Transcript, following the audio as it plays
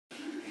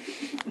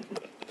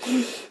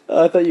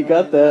I thought you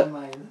got Never that.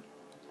 mind.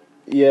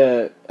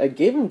 Yeah, I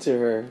gave him to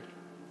her.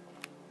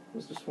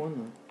 There's just one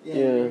though. Yeah,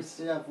 Yeah. you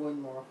still have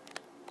one more.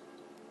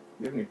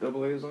 You have any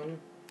double A's on you?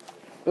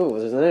 Oh,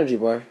 there's an energy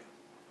bar.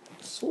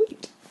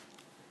 Sweet.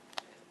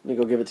 Let me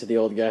go give it to the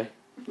old guy.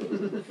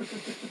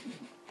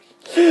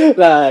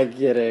 Nah,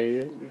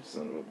 kidding. You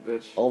son of a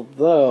bitch.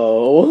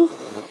 Although,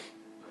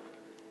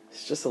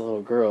 it's just a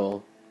little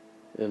girl,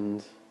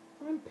 and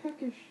I'm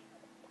peckish.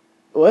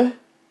 what?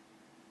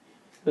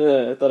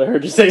 I thought I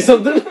heard you say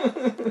something. Not much,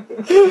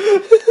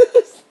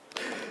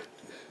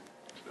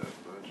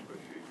 but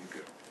here you go.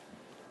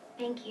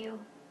 Thank you.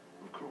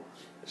 Of course.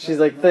 She's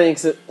like,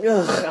 thanks.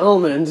 Ugh,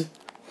 almond.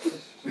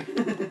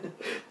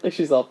 Like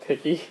she's all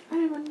picky. I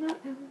have a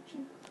nut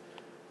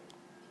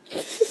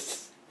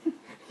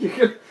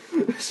allergy.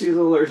 She's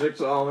allergic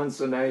to almonds,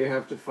 so now you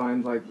have to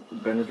find like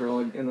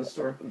Benadryl in the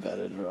store.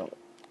 Benadryl.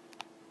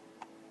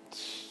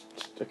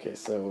 Okay,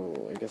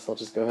 so I guess I'll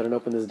just go ahead and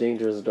open this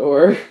dangerous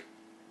door.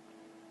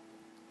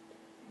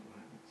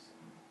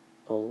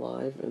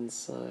 Alive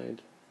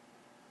inside.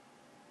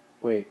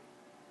 Wait.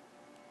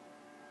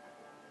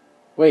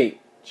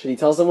 Wait. Should he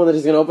tell someone that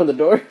he's gonna open the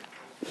door?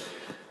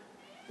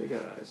 They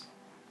got eyes.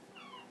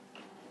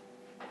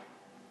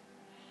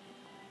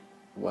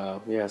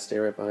 Wow. Yeah, stay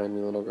right behind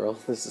me, little girl.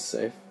 This is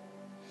safe.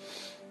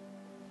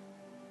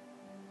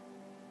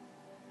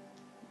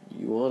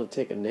 You want to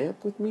take a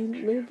nap with me,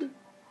 maybe?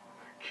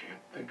 I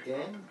can't think about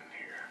Again? them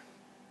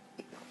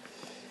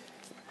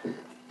in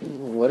here.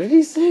 What did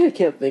he say? I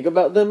can't think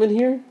about them in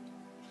here?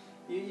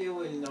 You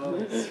will know.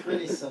 It's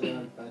really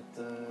subtle, but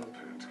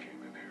Parents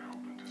came in here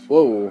hoping to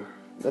Whoa. survive.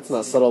 That's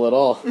not subtle at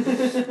all.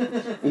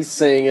 He's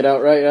saying it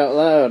outright out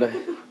loud. Trying to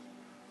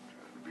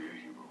be a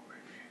hero,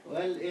 maybe.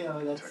 well, you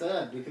know that's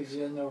sad because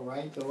you know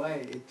right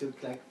away. It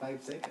took like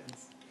 5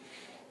 seconds.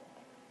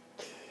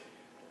 This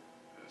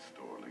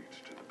door leads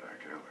to the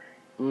back alley.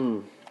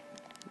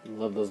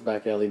 Love those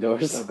back alley A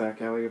doors. back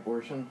alley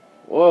abortion.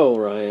 Whoa,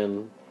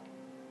 Ryan.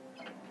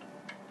 And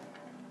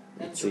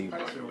Let's see.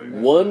 surprised your leg-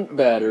 One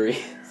battery.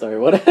 Sorry,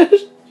 what?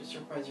 Just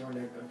surprised your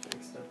leg got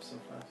fixed up so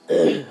fast.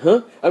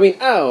 Huh? I mean,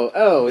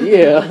 ow,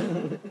 yeah.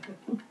 Luckily,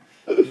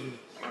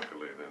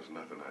 there's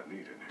nothing I need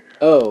in here.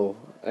 Oh,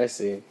 I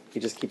see. He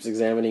just keeps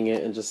examining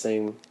it and just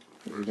saying,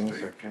 Are you being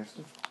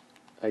sarcastic?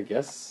 I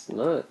guess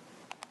not.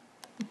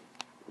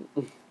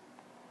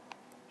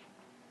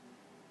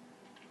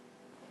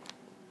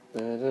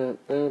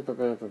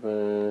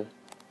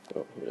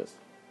 Oh, here it is.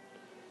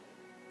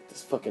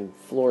 This fucking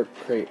floor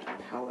crate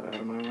Pallet out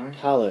of my way.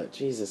 pallet.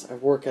 Jesus, I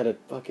work at a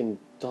fucking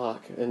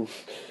dock and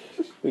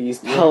we use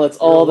pallets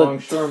all you're a the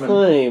longshoreman.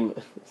 time.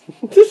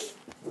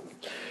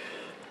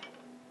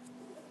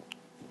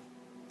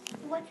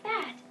 What's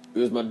that? It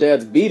was my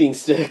dad's beating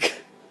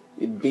stick.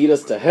 He'd beat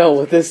us to hell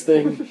with this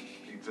thing.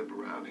 He'd zip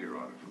around here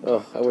on it from Oh,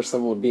 time I to wish time.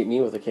 someone would beat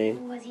me with a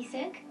cane. Was he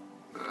sick?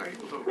 Nah, he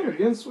was Come okay.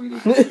 again, sweetie.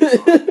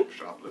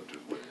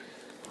 Shoplifters with it.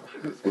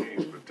 This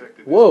game's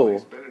protected Whoa.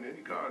 this place better than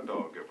any guard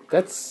dog ever could.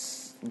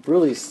 That's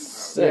really Yeah,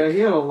 sick. he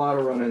had a lot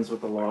of run-ins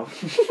with the law.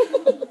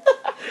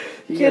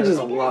 He can't has just-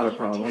 a lot of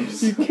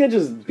problems. You can't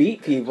just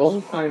beat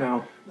people. I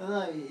know.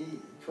 No, it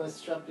was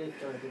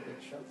shoplifter who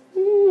got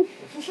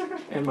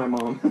shot. And my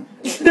mom.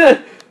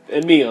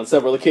 And me on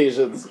several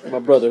occasions. My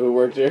brother who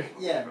worked here.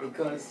 Yeah,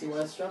 because he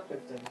was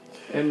shoplifting.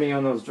 And me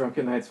on those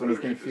drunken nights when he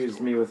confused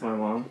me with my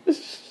mom.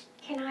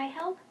 Can I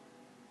help?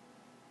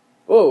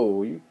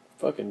 Whoa, you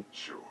fucking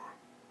Sure.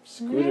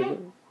 scooted it.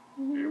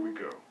 Here we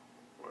go.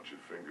 Watch your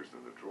fingers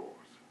in the drawers.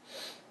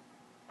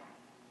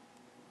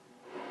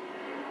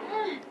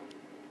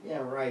 Yeah,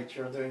 right,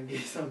 you're doing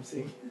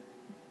something.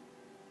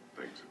 Things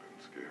have been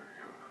scary,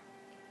 huh?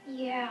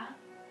 Yeah.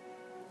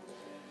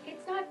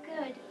 It's not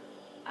good.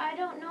 I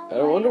don't know.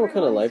 I wonder what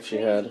kind of everyone's life she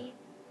had crazy.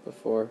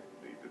 before.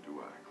 Neither do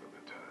I,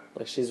 Clementine.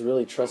 Like, she's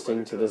really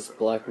trusting to this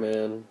black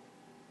man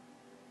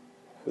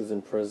who's in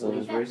What prison.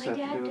 is that race my have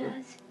to dad do with it?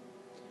 does?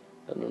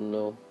 I don't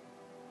know.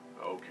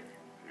 Okay,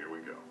 here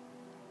we go.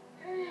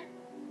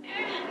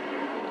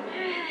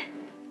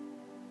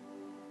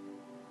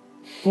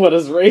 What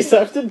does race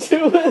have to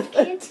do with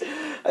Kids? it?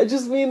 I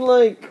just mean,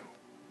 like,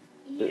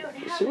 You don't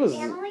have She a was-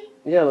 family?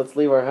 yeah, let's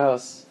leave our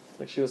house.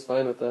 Like, she was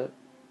fine with that.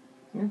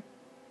 Yeah.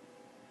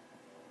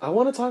 I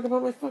want to talk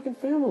about my fucking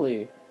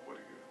family. What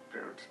do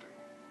your parents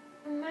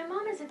do? My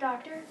mom is a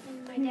doctor,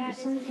 and my dad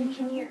is an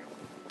engineer.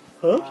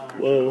 Huh?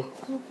 Whoa.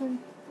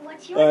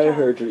 What's your I job?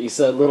 heard what you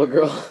said, little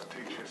girl.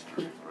 Teach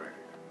history, writing,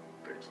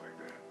 things like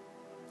that.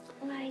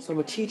 Like, So I'm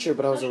a teacher,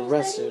 but I was social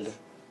arrested. studies?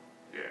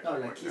 Yeah, No,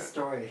 like his that.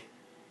 story.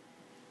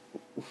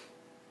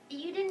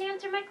 You didn't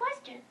answer my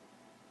question.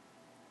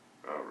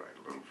 All right,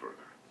 a little further.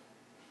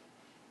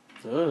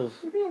 Oh.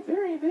 You're being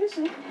very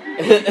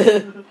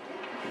evasive.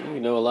 You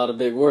know a lot of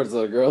big words,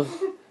 little girl.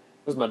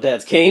 Where's my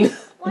dad's cane?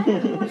 Why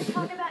don't you want to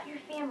talk about your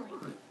family?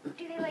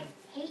 Do they, like,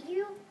 hate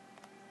you?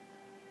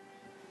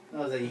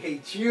 No, they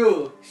hate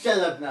you. Shut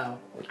up now.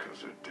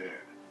 Because they're dead.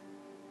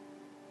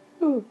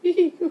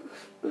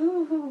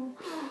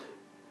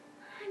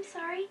 I'm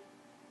sorry.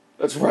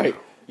 That's right.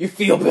 You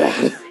feel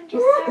bad. I'm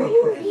just sorry.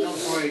 And don't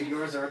worry,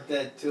 yours are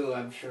dead too,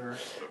 I'm sure. Look,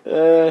 it's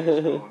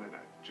gone, and I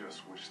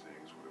just wish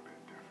things would have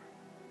been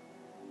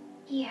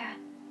different. Yeah.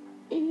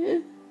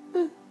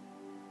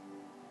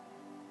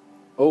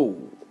 Oh.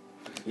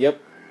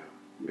 Yep.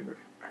 I got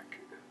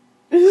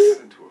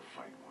into a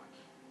fight once.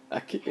 I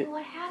can't. And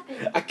what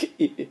happened? I can't.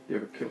 You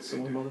ever killed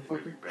someone,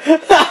 motherfucker?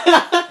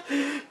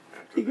 After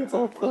He gets that,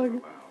 all I wasn't thug.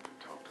 allowed to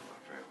talk to my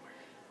family.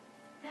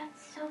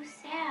 That's so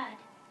sad.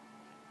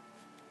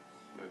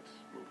 Let's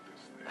move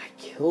this thing. I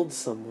killed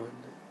someone.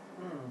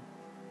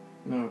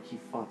 No, he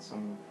fought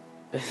someone.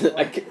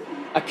 I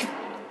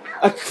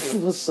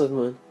killed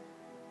someone.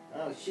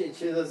 Oh shit,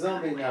 she's a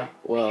zombie now.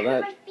 Well, I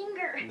hurt that my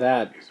finger.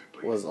 that Is it,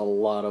 please? was a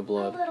lot of A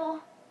blood. little.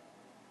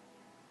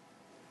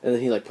 And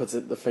then he like puts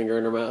the finger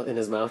in her mouth, in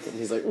his mouth, and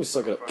he's like, "Ooh,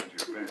 suck it up." Find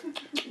your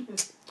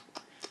bench.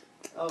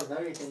 Oh, now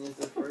you can use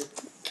the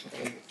first.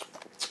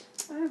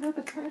 I have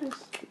hepatitis.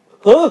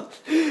 Huh?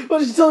 What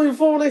did you tell me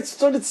before when I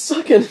started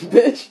sucking,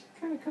 bitch?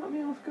 Kind of caught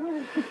me off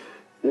guard.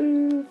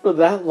 For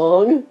that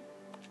long?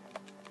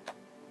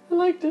 I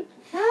liked it.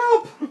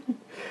 Help!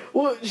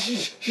 What?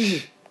 Shh,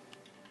 shh.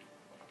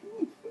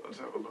 Let's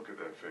have a look at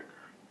that finger.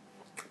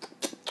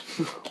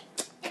 Now,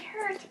 It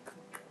hurt.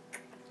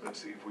 let's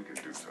see if we can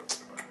do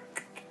something about it.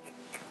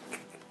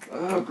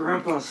 Oh,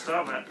 Grandpa,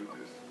 stop it. Do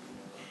this.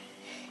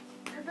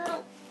 A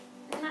little.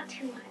 Not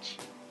too much.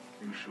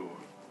 You sure?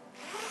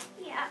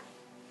 Yeah.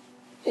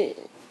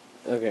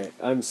 Okay,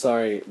 I'm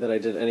sorry that I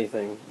did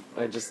anything.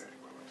 I just. Okay,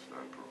 well, it's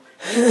not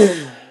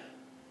broken.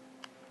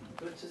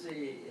 Good to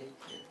see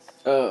kids.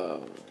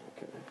 Oh,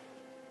 okay.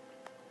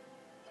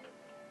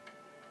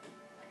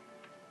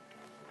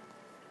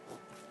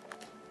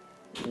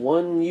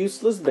 One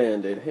useless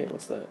band-aid. Hey,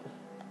 what's that?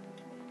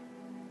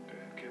 Dad,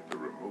 get the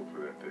remote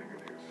for that thing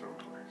in here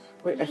someplace.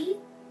 Wait, Me?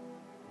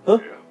 Huh?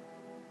 Yeah.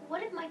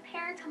 What if my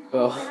parents come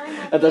home and I'm oh,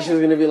 not I thought she was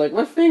there? gonna be like,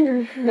 my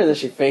finger, and then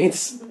she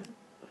faints. They'll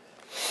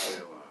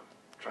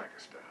track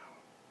us down.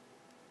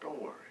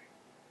 Don't worry.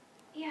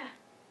 Yeah.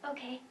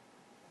 Okay.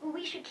 Well,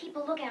 we should keep a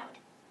lookout.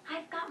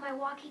 I've got my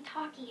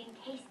walkie-talkie in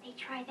case they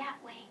try that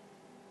way.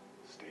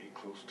 Stay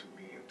close to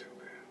me until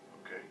then,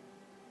 okay?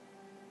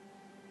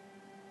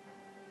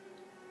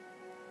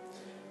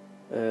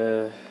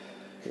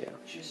 Yeah,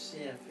 Just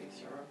fix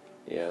her up.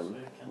 yeah, So you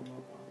can move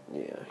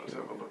on. yeah. Let's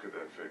have a look at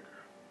that finger.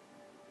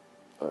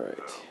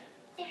 Alright.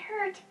 It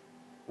hurt.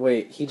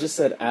 Wait, he just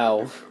said Do ow.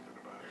 something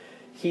about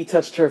it. He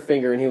touched her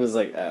finger and he was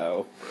like,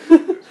 ow.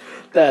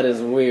 That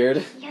is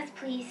weird. Yes,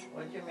 please.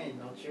 What do you mean?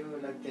 Don't you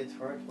like get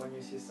hurt when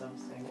you see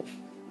something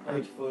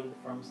hurtful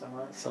from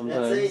someone? Let's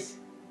Sometimes. say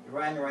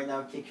Ryan right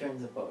now kick you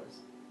in the balls.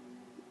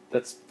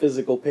 That's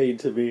physical pain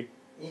to me.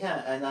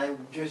 Yeah, and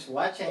I'm just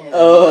watching it.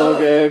 Oh,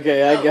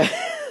 okay, I Oh. got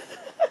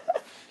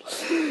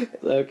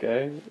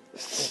okay.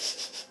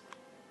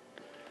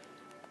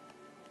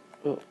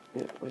 Oh,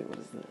 yeah, wait, what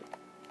is that?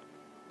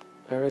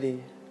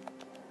 Already.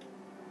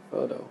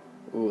 Photo.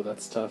 Ooh,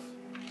 that's tough.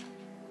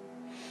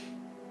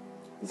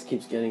 This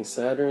keeps getting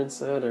sadder and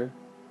sadder.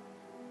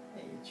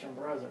 Hey, it's your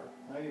brother.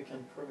 Now you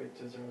can prove it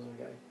to the other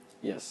guy.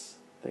 Yes,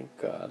 thank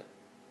God.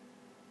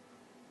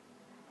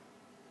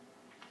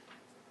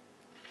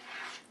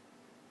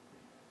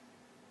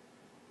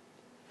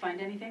 Find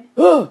anything?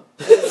 Oh!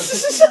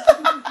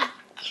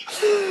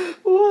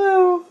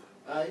 Wow!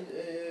 I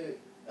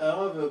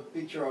have a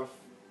picture of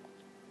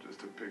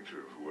Just a picture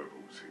of whoever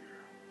was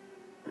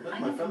here. but I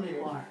my know who family.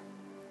 you are.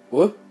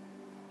 What?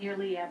 You're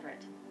Lee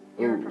Everett.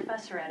 You're Ooh. a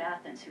professor at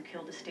Athens who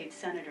killed a state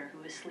senator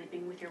who was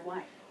sleeping with your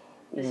wife.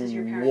 This is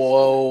your parents'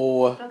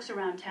 Whoa! Folks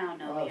around town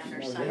know Oh, the younger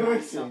no, son they were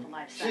himself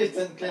alive Shit,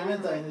 son. and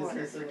Clementine is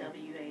reporter for listening.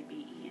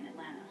 WABE in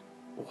Atlanta.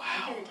 I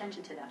Wow! paid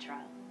attention to that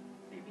trial.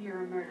 Maybe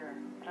you're a murderer,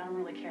 but I don't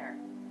really care.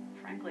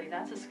 Frankly,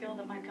 that's a skill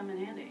that might come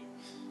in handy.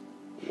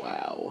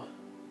 Wow!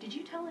 Did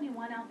you tell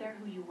anyone out there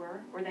who you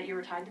were, or that you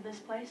were tied to this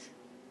place?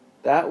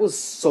 That was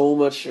so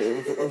much.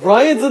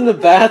 Ryan's in the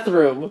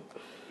bathroom.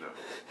 No.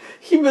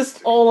 He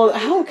missed all of.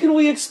 How can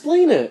we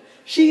explain it?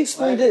 She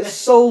explained it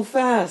so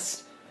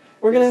fast.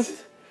 We're gonna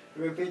have.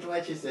 Repeat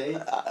what you say.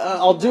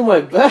 I'll do my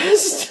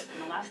best.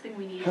 And the last thing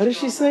we need How is did she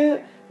drama say out it?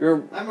 there.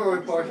 You're I'm a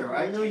reporter.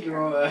 I know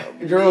you're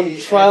you're on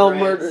Lee trial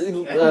Everett, murder. and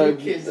you killed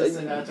the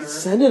senator.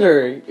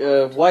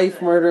 Senator,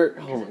 wife murder.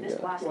 Oh Because my of this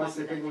God! last What's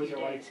longer the than thing with 3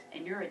 your days, wife?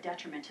 and you're a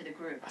detriment to the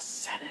group. A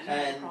senator.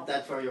 And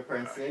that's for your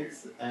parents'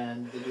 sakes.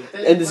 And did you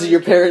tell And this is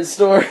your parents'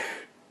 store.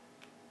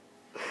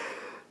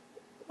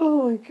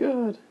 Oh my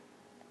God!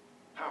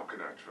 How can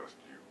I trust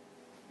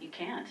you? You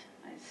can't,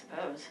 I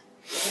suppose.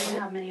 You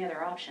don't have many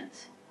other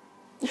options.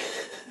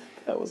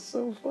 That was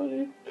so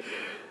funny.